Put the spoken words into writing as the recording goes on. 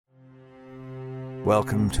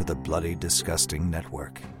Welcome to the Bloody Disgusting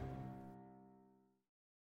Network.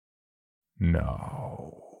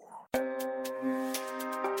 No.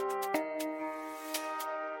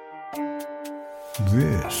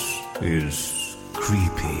 This is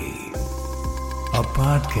Creepy, a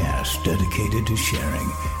podcast dedicated to sharing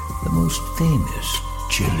the most famous,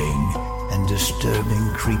 chilling, and disturbing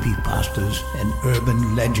creepypastas and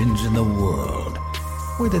urban legends in the world.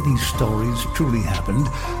 Whether these stories truly happened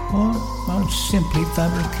or are simply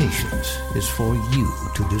fabrications is for you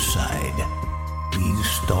to decide. These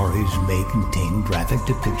stories may contain graphic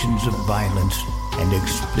depictions of violence and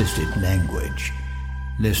explicit language.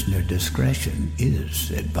 Listener discretion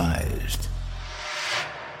is advised.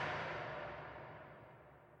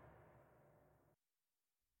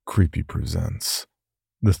 Creepy presents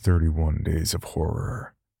The 31 Days of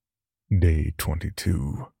Horror, Day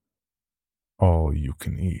 22. All You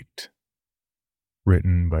Can Eat.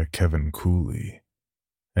 Written by Kevin Cooley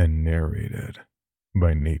and narrated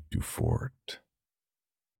by Nate Dufort.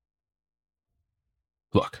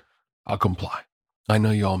 Look, I'll comply. I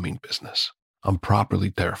know you all mean business. I'm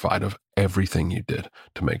properly terrified of everything you did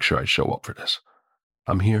to make sure I show up for this.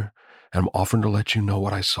 I'm here, and I'm offering to let you know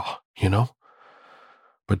what I saw, you know?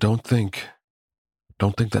 But don't think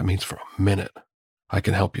that means for a minute I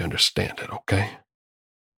can help you understand it, okay?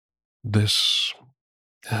 This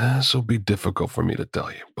will be difficult for me to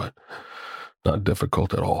tell you, but not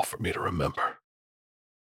difficult at all for me to remember.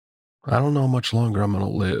 I don't know how much longer I'm going to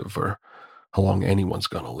live, or how long anyone's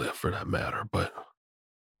going to live for that matter, but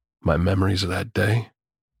my memories of that day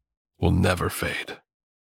will never fade.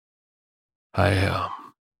 I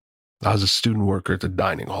was a student worker at the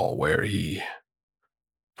dining hall where he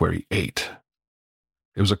ate.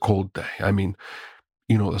 It was a cold day. I mean,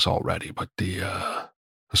 you know this already, but the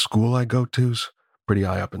school I go to's pretty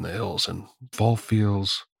high up in the hills, and fall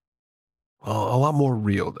feels a lot more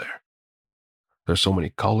real there. There's so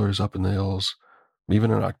many colors up in the hills, even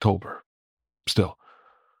in October. Still,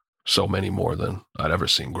 so many more than I'd ever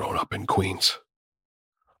seen growing up in Queens.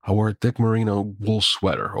 I wore a thick merino wool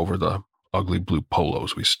sweater over the ugly blue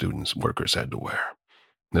polos we students workers had to wear.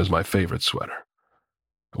 It was my favorite sweater.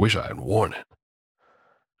 I wish I had worn it.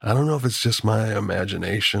 I don't know if it's just my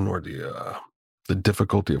imagination or the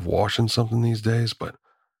difficulty of washing something these days, but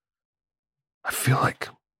I feel like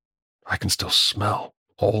I can still smell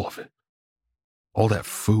all of it. All that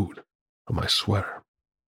food on my sweater.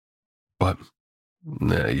 But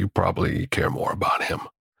you probably care more about him.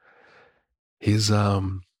 He's a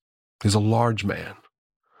large man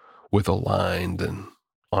with a lined and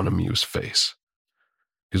unamused face.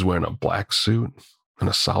 He's wearing a black suit and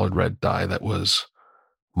a solid red dye that was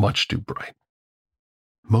much too bright.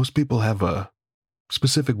 Most people have a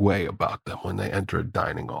specific way about them when they enter a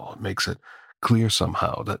dining hall. It makes it clear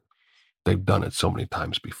somehow that they've done it so many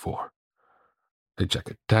times before. They check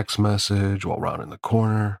a text message while rounding the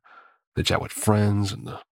corner. They chat with friends and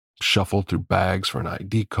shuffle through bags for an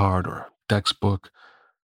ID card or a textbook.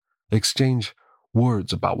 They exchange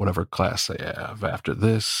words about whatever class they have after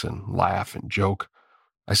this and laugh and joke.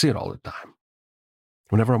 I see it all the time.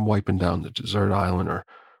 Whenever I'm wiping down the dessert island or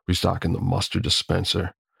restocking the mustard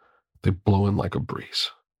dispenser, they blow in like a breeze.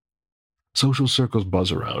 Social circles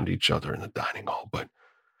buzz around each other in the dining hall, but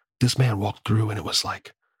this man walked through and it was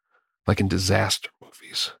like in disaster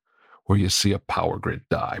movies, where you see a power grid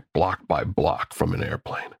die block by block from an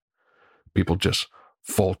airplane. People just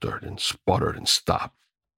faltered and sputtered and stopped.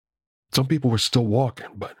 Some people were still walking,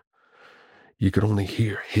 but you could only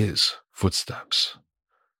hear his footsteps.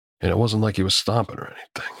 And it wasn't like he was stomping or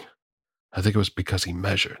anything. I think it was because he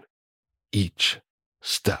measured each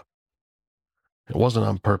step. It wasn't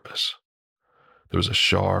on purpose. There was a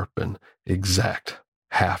sharp and exact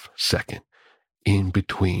half second in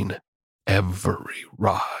between every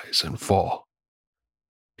rise and fall.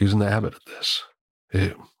 He was in the habit of this.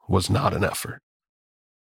 It was not an effort.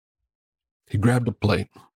 He grabbed a plate.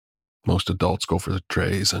 Most adults go for the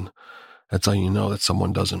trays, and that's how you know that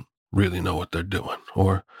someone doesn't really know what they're doing,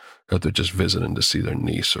 or that they're just visiting to see their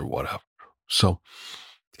niece or whatever. So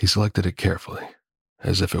he selected it carefully,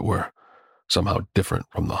 as if it were somehow different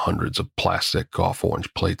from the hundreds of plastic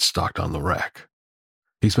off-orange plates stocked on the rack.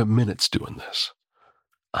 He spent minutes doing this.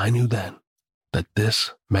 I knew then that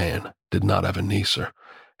this man did not have a niece or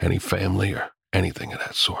any family or anything of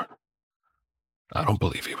that sort. I don't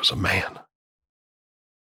believe he was a man.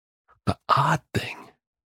 The odd thing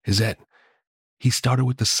is that he started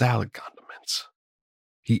with the salad condiments.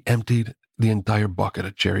 He emptied the entire bucket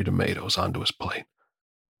of cherry tomatoes onto his plate,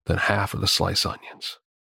 then half of the sliced onions,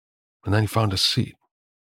 and then he found a seat.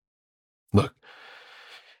 Look,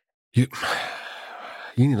 you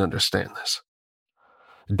need to understand this.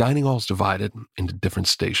 The dining hall is divided into different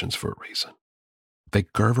stations for a reason. They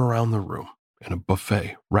curve around the room in a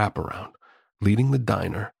buffet wraparound, leading the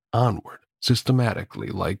diner onward systematically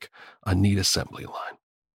like a neat assembly line.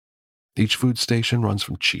 Each food station runs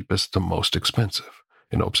from cheapest to most expensive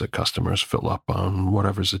in hopes that customers fill up on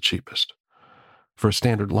whatever's the cheapest. For a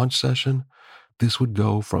standard lunch session, this would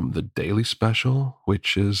go from the daily special,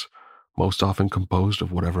 which is most often composed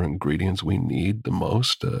of whatever ingredients we need the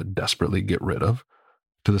most to desperately get rid of,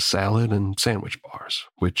 to the salad and sandwich bars,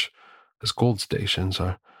 which, as gold stations,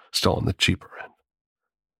 are still on the cheaper end.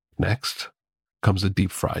 Next comes the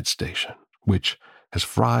deep fried station, which has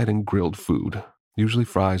fried and grilled food, usually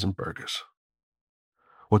fries and burgers.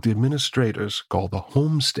 What the administrators call the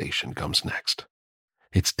home station comes next.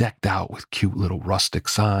 It's decked out with cute little rustic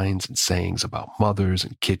signs and sayings about mothers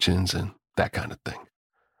and kitchens and that kind of thing.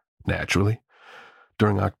 Naturally,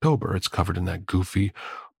 during October, it's covered in that goofy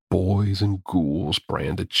boys and ghouls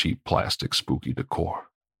branded cheap plastic spooky decor.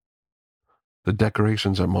 The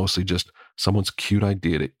decorations are mostly just someone's cute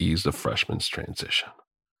idea to ease the freshman's transition.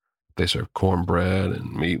 They serve cornbread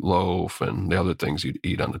and meatloaf and the other things you'd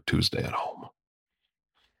eat on a Tuesday at home.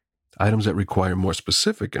 Items that require more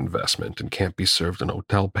specific investment and can't be served in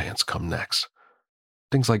hotel pans come next.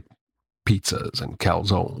 Things like pizzas and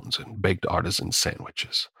calzones and baked artisan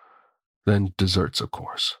sandwiches. Then desserts, of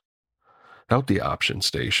course. Out the option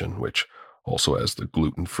station, which also has the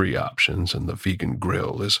gluten-free options and the vegan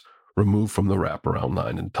grill, is removed from the wraparound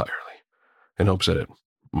line entirely, in hopes that it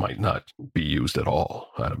might not be used at all,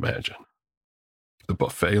 I'd imagine. The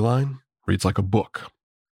buffet line reads like a book.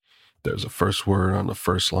 There's a first word on the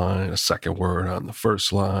first line, a second word on the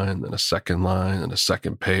first line, then a second line, and a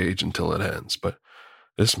second page until it ends. But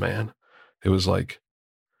this man, it was like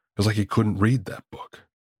he couldn't read that book.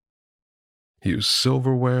 He used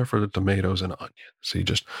silverware for the tomatoes and onions. He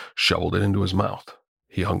just shoveled it into his mouth.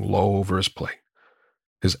 He hung low over his plate.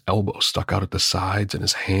 His elbows stuck out at the sides, and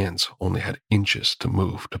his hands only had inches to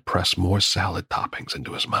move to press more salad toppings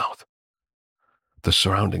into his mouth. The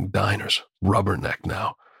surrounding diners rubbernecked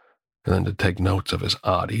now, and then to take notes of his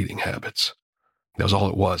odd eating habits. That was all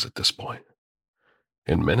it was at this point.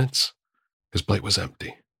 In minutes, his plate was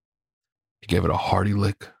empty. He gave it a hearty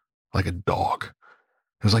lick like a dog.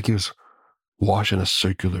 It was like he was washing a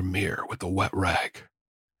circular mirror with a wet rag.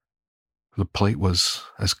 The plate was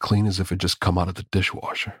as clean as if it just come out of the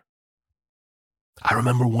dishwasher. I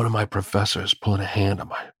remember one of my professors pulling a hand on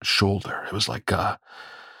my shoulder. It was like a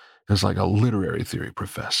literary theory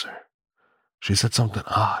professor. She said something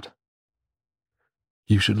odd.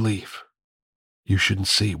 You should leave. You shouldn't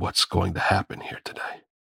see what's going to happen here today.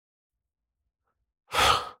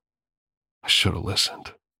 I should have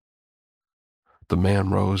listened. The man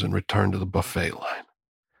rose and returned to the buffet line.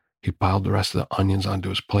 He piled the rest of the onions onto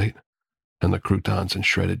his plate, and the croutons and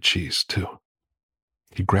shredded cheese, too.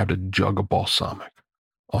 He grabbed a jug of balsamic.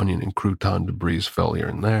 Onion and crouton debris fell here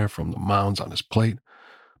and there from the mounds on his plate,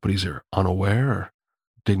 but he's either unaware or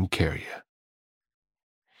didn't care yet.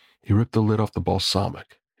 He ripped the lid off the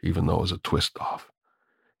balsamic, even though it was a twist off.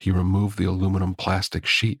 He removed the aluminum plastic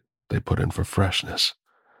sheet they put in for freshness,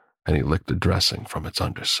 and he licked the dressing from its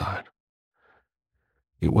underside.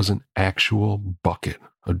 It was an actual bucket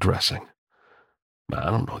of dressing.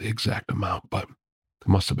 I don't know the exact amount, but it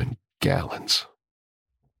must have been gallons.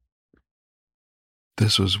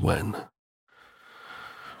 This was when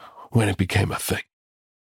it became a thing.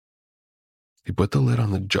 He put the lid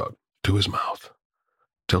on the jug to his mouth,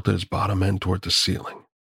 tilted his bottom end toward the ceiling,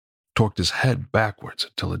 torqued his head backwards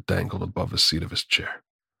until it dangled above the seat of his chair.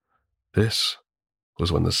 This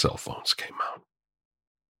was when the cell phones came out.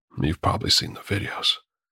 You've probably seen the videos.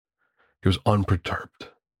 He was unperturbed.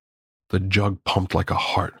 The jug pumped like a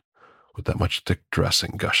heart with that much thick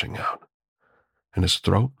dressing gushing out, and his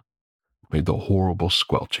throat made the horrible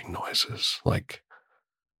squelching noises, like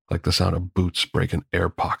the sound of boots breaking air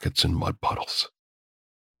pockets in mud puddles.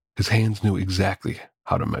 His hands knew exactly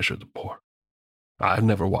how to measure the pour. I've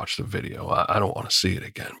never watched the video. I don't want to see it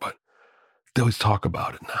again, but they always talk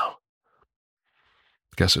about it now.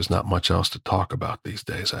 Guess there's not much else to talk about these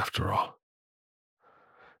days after all.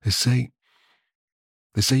 They say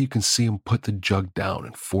you can see him put the jug down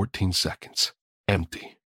in 14 seconds,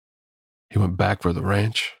 empty. He went back for the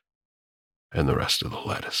ranch and the rest of the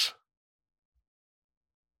lettuce.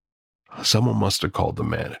 Someone must have called the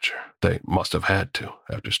manager. They must have had to,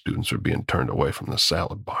 after students were being turned away from the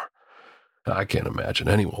salad bar. I can't imagine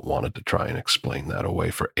anyone wanted to try and explain that away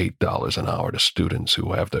for $8 an hour to students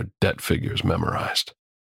who have their debt figures memorized.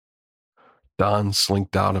 Don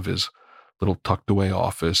slinked out of his little tucked-away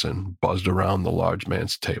office and buzzed around the large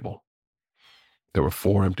man's table. There were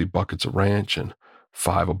 4 empty buckets of ranch and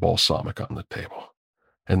 5 of balsamic on the table,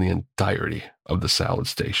 and the entirety of the salad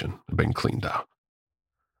station had been cleaned out.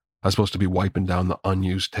 I was supposed to be wiping down the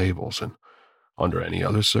unused tables, and under any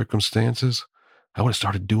other circumstances, I would have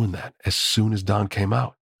started doing that as soon as Don came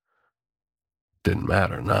out. Didn't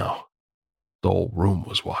matter now. The whole room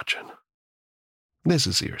was watching. This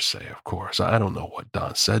is hearsay, of course. I don't know what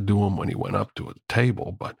Don said to him when he went up to a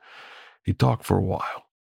table, but he talked for a while.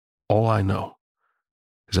 All I know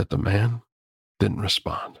is that the man didn't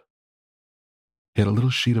respond. He had a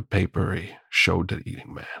little sheet of paper he showed to the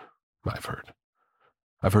eating man, I've heard.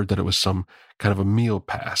 I've heard that it was some kind of a meal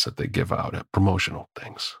pass that they give out at promotional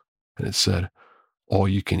things, and it said, "All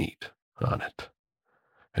you can eat," on it.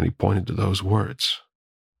 And he pointed to those words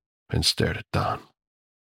and stared at Don.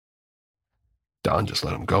 Don just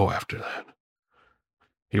let him go after that.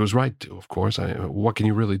 He was right to, of course. What can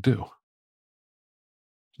you really do?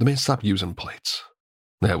 The man stopped using plates.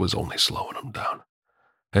 That was only slowing him down.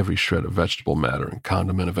 Every shred of vegetable matter and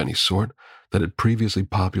condiment of any sort that had previously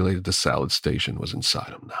populated the salad station was inside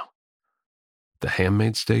him now. The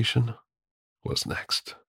handmade station was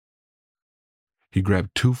next. He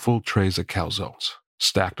grabbed 2 full trays of calzones,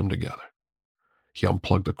 stacked them together. He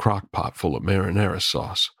unplugged a crock pot full of marinara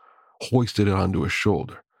sauce, hoisted it onto his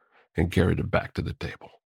shoulder, and carried it back to the table.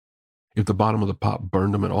 If the bottom of the pot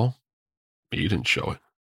burned him at all, he didn't show it.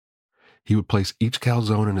 He would place each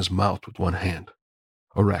calzone in his mouth with one hand,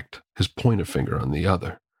 erect his pointer finger on the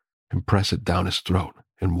other, and press it down his throat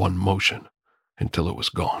in one motion until it was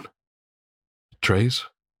gone. The trays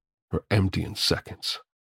were empty in seconds.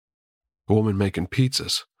 The woman making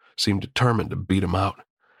pizzas seemed determined to beat him out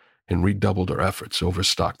and redoubled her efforts to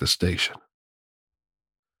overstock the station.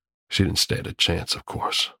 She didn't stand a chance, of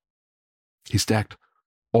course. He stacked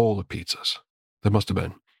all the pizzas. There must have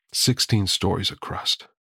been 16 stories of crust.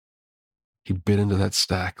 He bit into that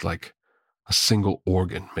stack like a single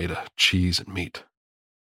organ made of cheese and meat.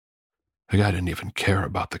 The guy didn't even care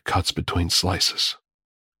about the cuts between slices.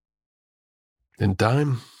 In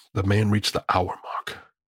time, the man reached the hour mark.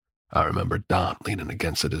 I remember Don leaning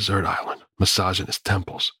against the dessert island, massaging his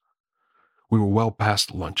temples. We were well past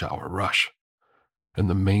the lunch hour rush, and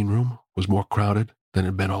the main room was more crowded than it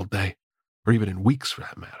had been all day, or even in weeks for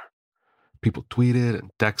that matter. People tweeted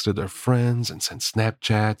and texted their friends and sent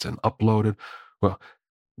Snapchats and uploaded, well,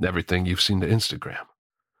 everything you've seen to Instagram.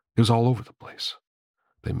 It was all over the place.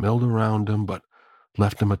 They milled around him, but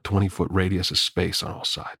left him a 20-foot radius of space on all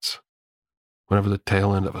sides. Whenever the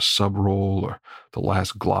tail end of a sub roll or the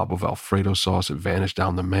last glob of Alfredo sauce had vanished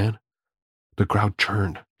down the man, the crowd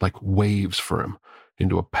churned like waves for him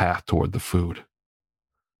into a path toward the food.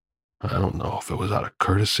 I don't know if it was out of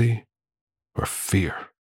courtesy or fear.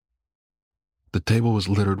 The table was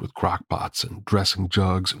littered with crock pots and dressing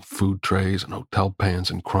jugs and food trays and hotel pans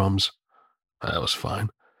and crumbs. That was fine.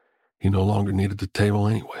 He no longer needed the table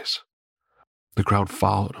anyways. The crowd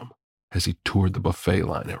followed him as he toured the buffet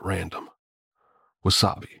line at random.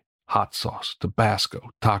 Wasabi, hot sauce,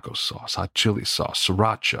 Tabasco, taco sauce, hot chili sauce,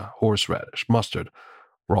 sriracha, horseradish, mustard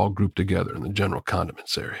were all grouped together in the general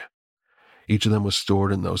condiments area. Each of them was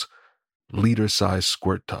stored in those liter-sized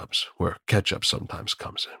squirt tubs where ketchup sometimes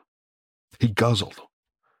comes in. He guzzled them.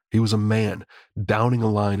 He was a man downing a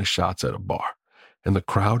line of shots at a bar, and the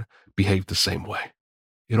crowd behaved the same way.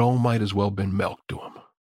 It all might as well have been milk to him.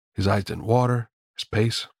 His eyes didn't water, his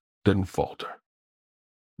pace didn't falter.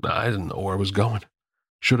 I didn't know where it was going.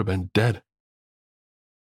 Should have been dead.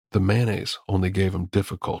 The mayonnaise only gave him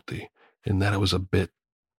difficulty in that it was a bit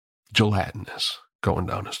gelatinous going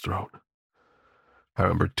down his throat. I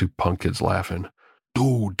remember 2 punk kids laughing,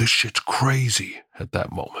 "Dude, this shit's crazy," at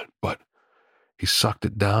that moment, but he sucked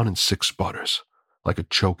it down in 6 sputters, like a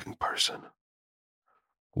choking person.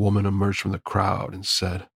 A woman emerged from the crowd and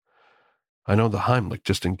said, "I know the Heimlich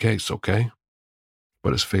just in case, okay?"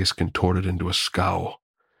 But his face contorted into a scowl,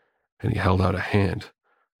 and he held out a hand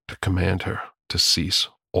to command her to cease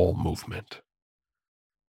all movement.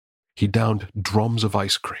 He downed drums of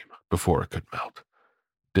ice cream before it could melt.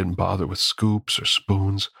 Didn't bother with scoops or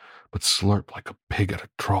spoons, but slurped like a pig at a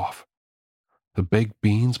trough. The baked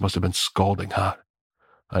beans must have been scalding hot.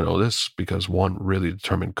 I know this because one really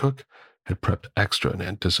determined cook had prepped extra in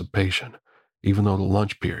anticipation, even though the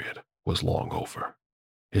lunch period was long over.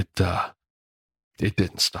 It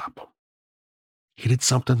didn't stop him. He did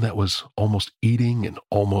something that was almost eating and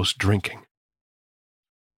almost drinking.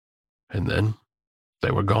 And then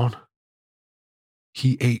they were gone.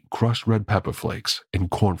 He ate crushed red pepper flakes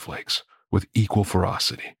and cornflakes with equal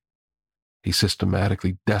ferocity. He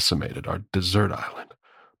systematically decimated our dessert island.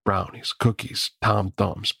 Brownies, cookies, Tom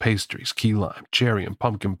Thumbs, pastries, key lime, cherry and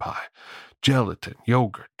pumpkin pie, gelatin,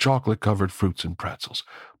 yogurt, chocolate-covered fruits and pretzels,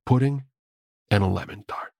 pudding, and a lemon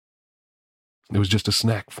tart. It was just a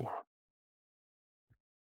snack for him.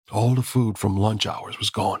 All the food from lunch hours was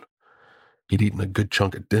gone. He'd eaten a good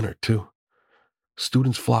chunk at dinner, too.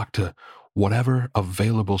 Students flocked to whatever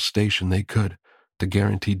available station they could to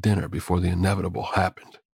guarantee dinner before the inevitable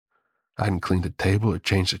happened. I hadn't cleaned a table or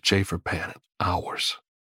changed a chafer pan in hours.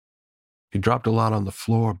 He dropped a lot on the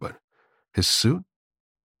floor, but his suit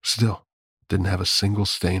still didn't have a single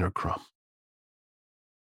stain or crumb.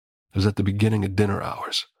 It was at the beginning of dinner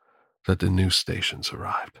hours that the news stations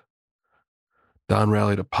arrived. Don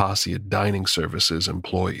rallied a posse of dining services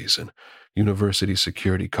employees and university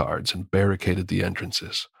security guards and barricaded the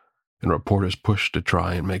entrances, and reporters pushed to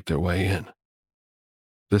try and make their way in.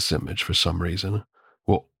 This image, for some reason,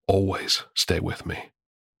 will always stay with me.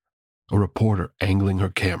 A reporter angling her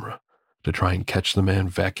camera to try and catch the man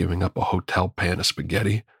vacuuming up a hotel pan of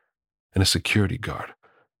spaghetti, and a security guard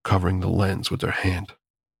covering the lens with their hand.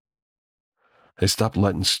 They stopped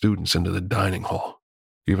letting students into the dining hall,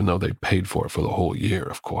 even though they paid for it for the whole year,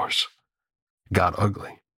 of course. It got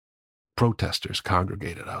ugly. Protesters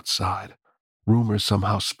congregated outside. Rumors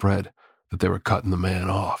somehow spread that they were cutting the man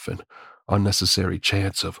off, and unnecessary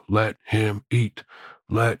chants of "Let him eat,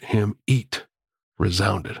 let him eat"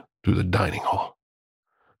 resounded through the dining hall.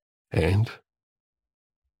 And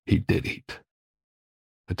he did eat.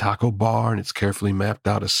 The taco bar and its carefully mapped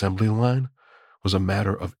out assembly line was a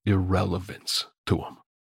matter of irrelevance to him.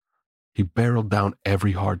 He barreled down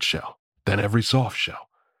every hard shell, then every soft shell,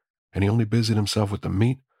 and he only busied himself with the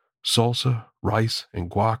meat, salsa, rice, and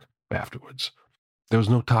guac afterwards. There was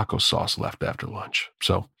no taco sauce left after lunch,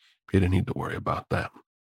 so he didn't need to worry about that.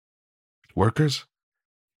 Workers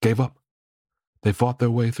gave up. They fought their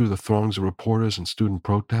way through the throngs of reporters and student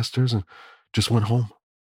protesters and just went home.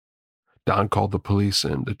 Don called the police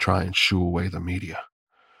in to try and shoo away the media.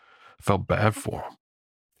 I felt bad for him.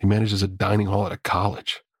 He manages a dining hall at a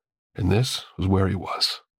college, and this was where he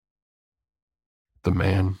was. The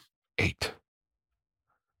man ate.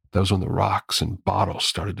 That was when the rocks and bottles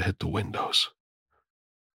started to hit the windows.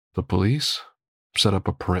 The police set up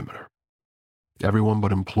a perimeter. Everyone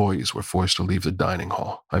but employees were forced to leave the dining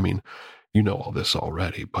hall. I mean, you know all this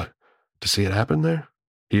already, but to see it happen there,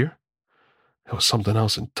 here, it was something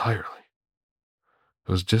else entirely.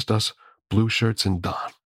 It was just us blue shirts and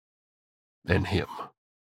Don. And him.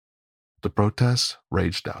 The protests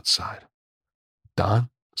raged outside. Don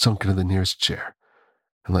sunk into the nearest chair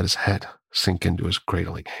and let his head sink into his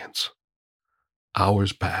cradling hands.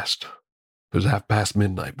 Hours passed. It was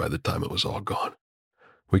midnight by the time it was all gone.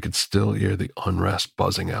 We could still hear the unrest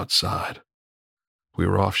buzzing outside. We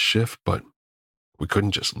were off shift, but we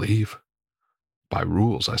couldn't just leave. By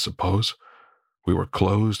rules, I suppose. We were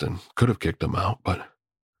closed and could have kicked them out, but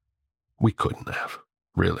we couldn't have,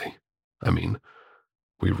 really. I mean,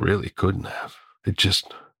 we really couldn't have. It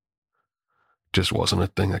just wasn't a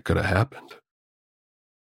thing that could have happened.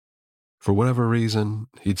 For whatever reason,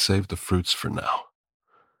 he'd saved the fruits for now.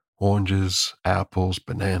 Oranges, apples,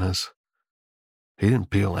 bananas. He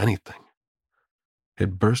didn't peel anything.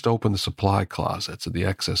 He'd burst open the supply closets of the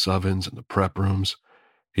excess ovens and the prep rooms.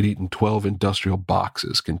 He'd eaten 12 industrial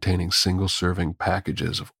boxes containing single-serving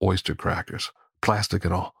packages of oyster crackers, plastic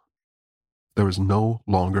and all. There was no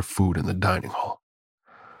longer food in the dining hall.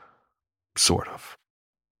 Sort of.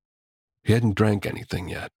 He hadn't drank anything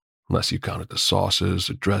yet, unless you counted the sauces,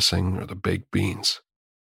 the dressing, or the baked beans.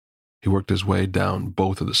 He worked his way down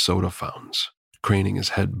both of the soda fountains, craning his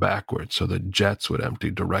head backward so the jets would empty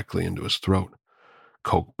directly into his throat.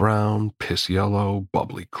 Coke brown, piss yellow,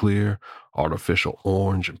 bubbly clear, artificial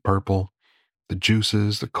orange and purple. The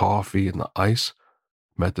juices, the coffee, and the ice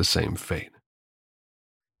met the same fate.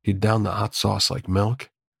 He'd down the hot sauce like milk,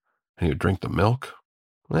 and he'd drink the milk,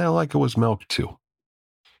 like it was milk too.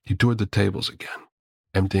 He toured the tables again,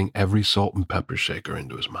 emptying every salt and pepper shaker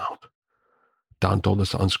into his mouth. Don told us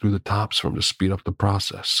to unscrew the tops for him to speed up the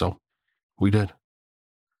process, so we did.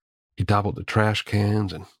 He toppled the trash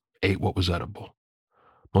cans and ate what was edible.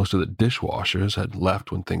 Most of the dishwashers had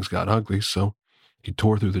left when things got ugly, so he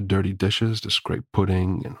tore through the dirty dishes to scrape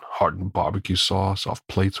pudding and hardened barbecue sauce off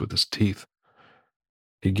plates with his teeth.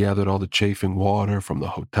 He gathered all the chafing water from the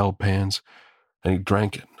hotel pans, and he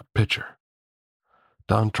drank it in a pitcher.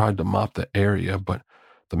 Don tried to mop the area, but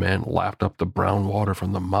the man lapped up the brown water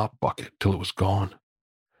from the mop bucket till it was gone.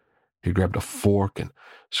 He grabbed a fork and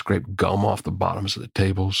scraped gum off the bottoms of the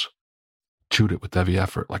tables, chewed it with heavy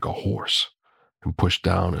effort like a horse, and pushed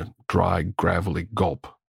down a dry, gravelly gulp.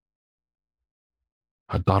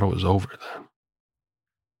 I thought it was over then,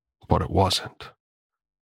 but it wasn't.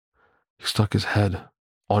 He stuck his head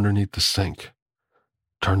underneath the sink,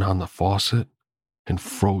 turned on the faucet, and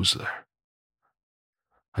froze there.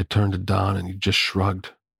 I turned to Don and he just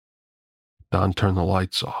shrugged. Don turned the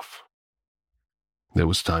lights off. It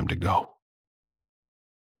was time to go.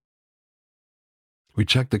 We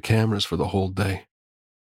checked the cameras for the whole day.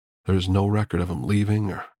 There was no record of him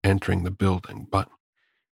leaving or entering the building, but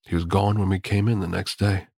he was gone when we came in the next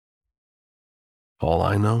day. All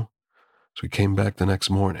I know is we came back the next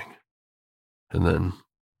morning, and then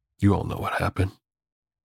you all know what happened.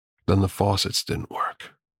 Then the faucets didn't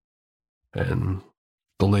work, and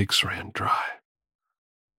the lakes ran dry,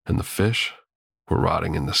 and the fish were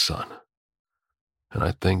rotting in the sun. And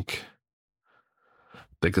I think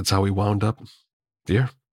that's how we wound up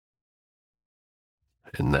here.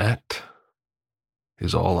 And that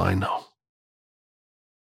is all I know.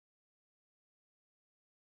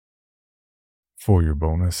 For your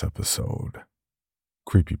bonus episode,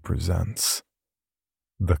 Creepy presents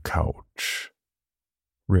The Couch,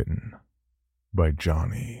 written by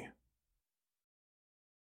Johnny.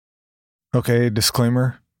 Okay,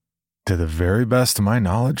 disclaimer. To the very best of my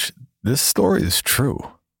knowledge, this story is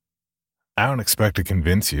true. I don't expect to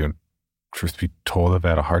convince you. Truth be told, I've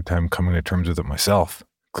had a hard time coming to terms with it myself,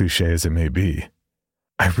 cliche as it may be.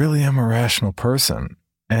 I really am a rational person,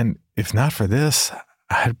 and if not for this,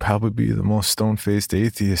 I'd probably be the most stone-faced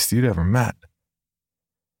atheist you'd ever met.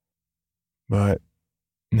 But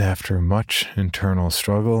after much internal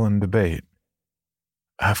struggle and debate,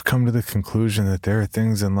 I've come to the conclusion that there are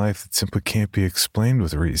things in life that simply can't be explained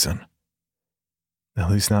with reason. At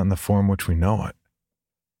least not in the form which we know it.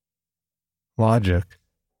 Logic,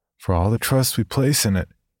 for all the trust we place in it,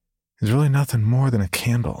 is really nothing more than a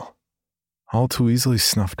candle, all too easily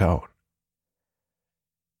snuffed out.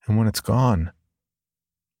 And when it's gone,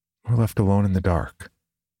 we're left alone in the dark,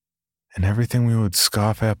 and everything we would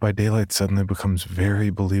scoff at by daylight suddenly becomes very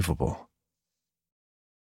believable.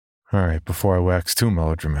 All right, before I wax too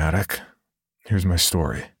melodramatic, here's my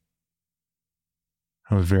story.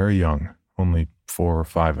 I was very young, only 4 or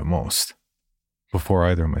 5 at most, before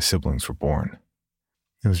either of my siblings were born.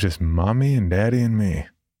 It was just Mommy and Daddy and me,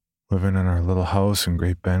 living in our little house in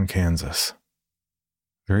Great Bend, Kansas.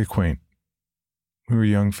 Very quaint. We were a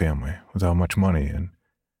young family without much money, and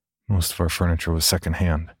most of our furniture was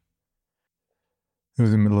secondhand. It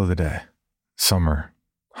was the middle of the day, summer,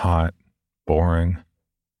 hot, boring.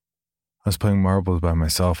 I was playing marbles by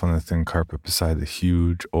myself on the thin carpet beside the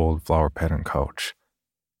huge, old flower pattern couch.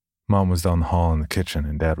 Mom was down the hall in the kitchen,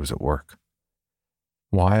 and Dad was at work.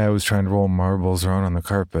 Why I was trying to roll marbles around on the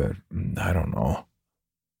carpet, I don't know.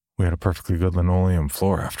 We had a perfectly good linoleum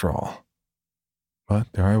floor after all. But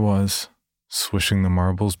there I was, swishing the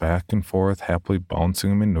marbles back and forth, happily bouncing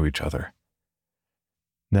them into each other.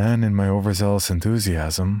 Then, in my overzealous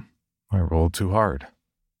enthusiasm, I rolled too hard.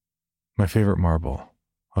 My favorite marble,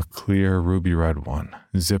 a clear ruby red one,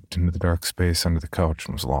 zipped into the dark space under the couch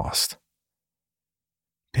and was lost.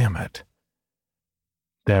 Damn it.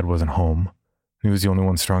 Dad wasn't home. He was the only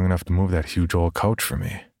one strong enough to move that huge old couch for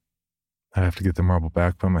me. I'd have to get the marble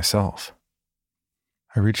back by myself.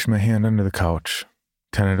 I reached my hand under the couch,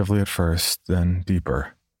 tentatively at first, then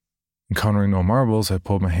deeper. Encountering no marbles, I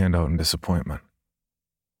pulled my hand out in disappointment.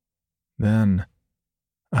 Then,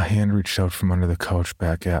 a hand reached out from under the couch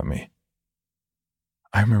back at me.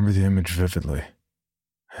 I remember the image vividly,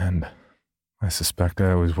 and I suspect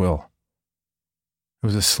I always will. It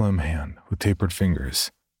was a slim hand with tapered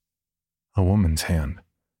fingers. A woman's hand.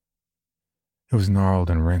 It was gnarled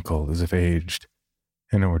and wrinkled as if aged,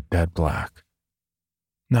 and it were dead black.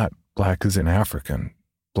 Not black as in African,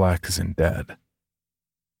 black as in dead.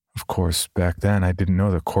 Of course, back then I didn't know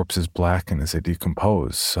that corpses blacken as they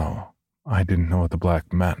decompose, so I didn't know what the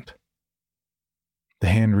black meant. The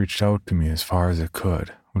hand reached out to me as far as it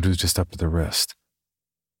could, which was just up to the wrist.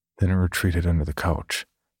 Then it retreated under the couch.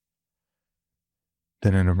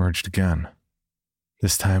 Then it emerged again.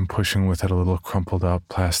 This time pushing with it a little crumpled up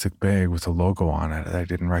plastic bag with a logo on it that I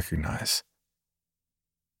didn't recognize.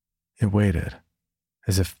 It waited,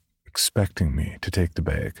 as if expecting me to take the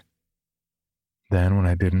bag. Then, when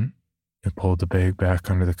I didn't, it pulled the bag back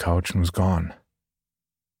under the couch and was gone.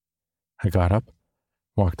 I got up,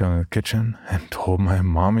 walked down to the kitchen, and told my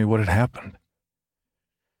mommy what had happened.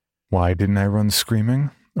 Why didn't I run screaming,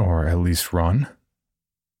 or at least run?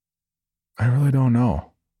 I really don't know.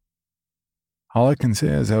 All I can say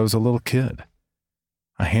is I was a little kid.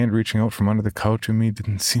 A hand reaching out from under the couch at me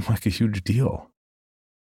didn't seem like a huge deal.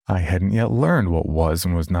 I hadn't yet learned what was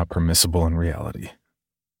and was not permissible in reality.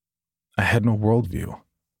 I had no worldview.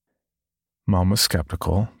 Mom was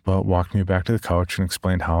skeptical, but walked me back to the couch and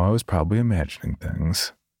explained how I was probably imagining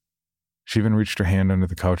things. She even reached her hand under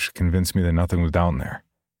the couch to convince me that nothing was down there.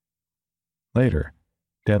 Later,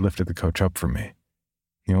 Dad lifted the couch up for me.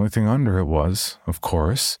 The only thing under it was, of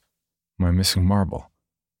course, my missing marble,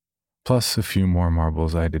 plus a few more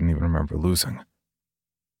marbles I didn't even remember losing.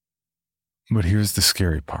 But here's the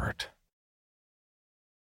scary part.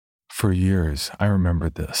 For years, I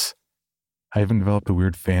remembered this. I even developed a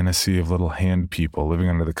weird fantasy of little hand people living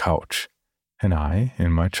under the couch, and I,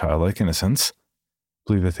 in my childlike innocence,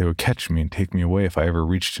 believed that they would catch me and take me away if I ever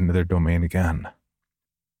reached into their domain again.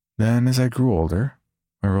 Then, as I grew older,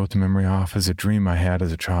 I wrote the memory off as a dream I had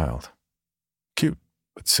as a child. Cute,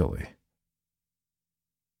 but silly.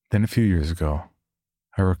 Then a few years ago,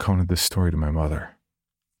 I recounted this story to my mother.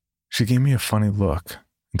 She gave me a funny look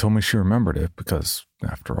and told me she remembered it because,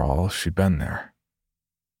 after all, she'd been there.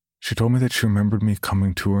 She told me that she remembered me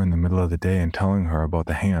coming to her in the middle of the day and telling her about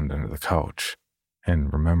the hand under the couch,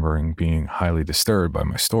 and remembering being highly disturbed by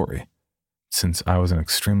my story, since I was an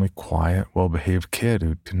extremely quiet, well-behaved kid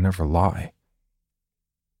who could never lie.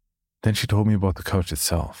 Then she told me about the couch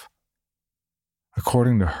itself.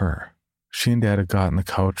 According to her, she and Dad had gotten the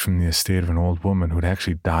couch from the estate of an old woman who had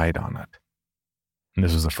actually died on it. And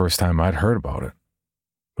this was the first time I'd heard about it,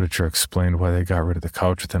 but it sure explained why they got rid of the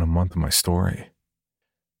couch within a month of my story.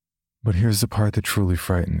 But here's the part that truly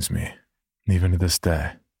frightens me, even to this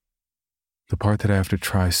day. The part that I have to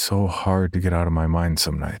try so hard to get out of my mind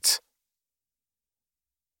some nights.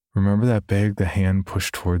 Remember that bag the hand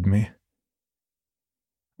pushed toward me?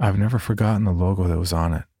 I've never forgotten the logo that was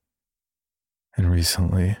on it. And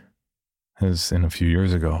recently, as in a few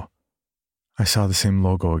years ago, I saw the same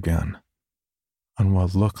logo again, on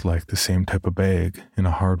what looked like the same type of bag in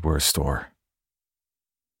a hardware store.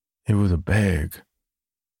 It was a bag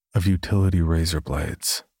of utility razor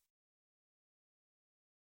blades.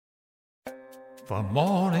 For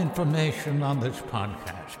more information on this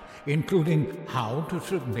podcast, including how to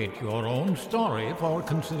submit your own story for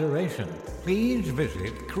consideration, please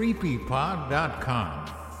visit creepypod.com.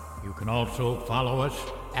 You can also follow us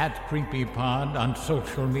at CreepyPod on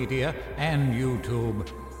social media and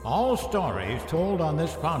YouTube. All stories told on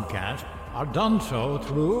this podcast are done so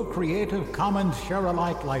through Creative Commons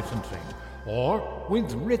Share-alike licensing or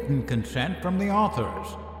with written consent from the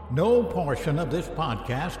authors. No portion of this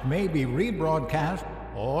podcast may be rebroadcast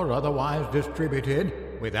or otherwise distributed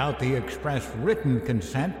without the express written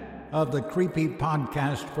consent of the Creepy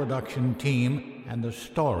Podcast production team and the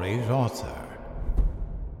story's author.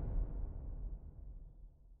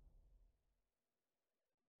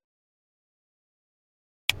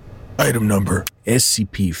 Item number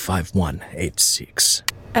SCP-5186.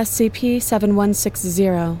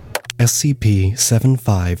 SCP-7160.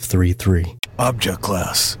 SCP-7533. Object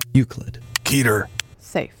Class Euclid. Keter.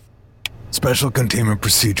 Safe. Special Containment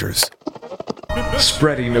Procedures.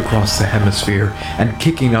 Spreading across the hemisphere and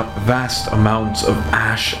kicking up vast amounts of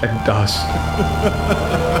ash and dust.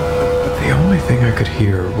 The only thing I could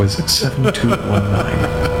hear was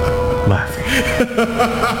 7219 laughing.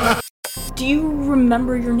 Do you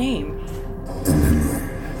remember your name?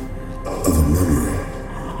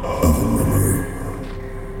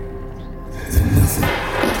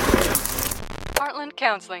 Heartland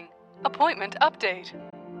Counseling. Appointment update.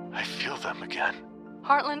 I feel them again.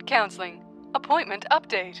 Heartland Counseling. Appointment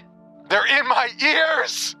update. They're in my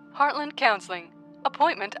ears! Heartland Counseling.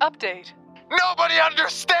 Appointment update. Nobody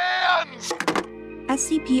understands!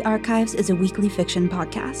 SCP Archives is a weekly fiction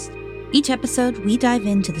podcast. Each episode, we dive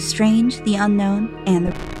into the strange, the unknown, and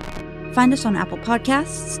the... Find us on Apple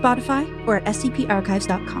Podcasts, Spotify, or at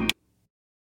scparchives.com.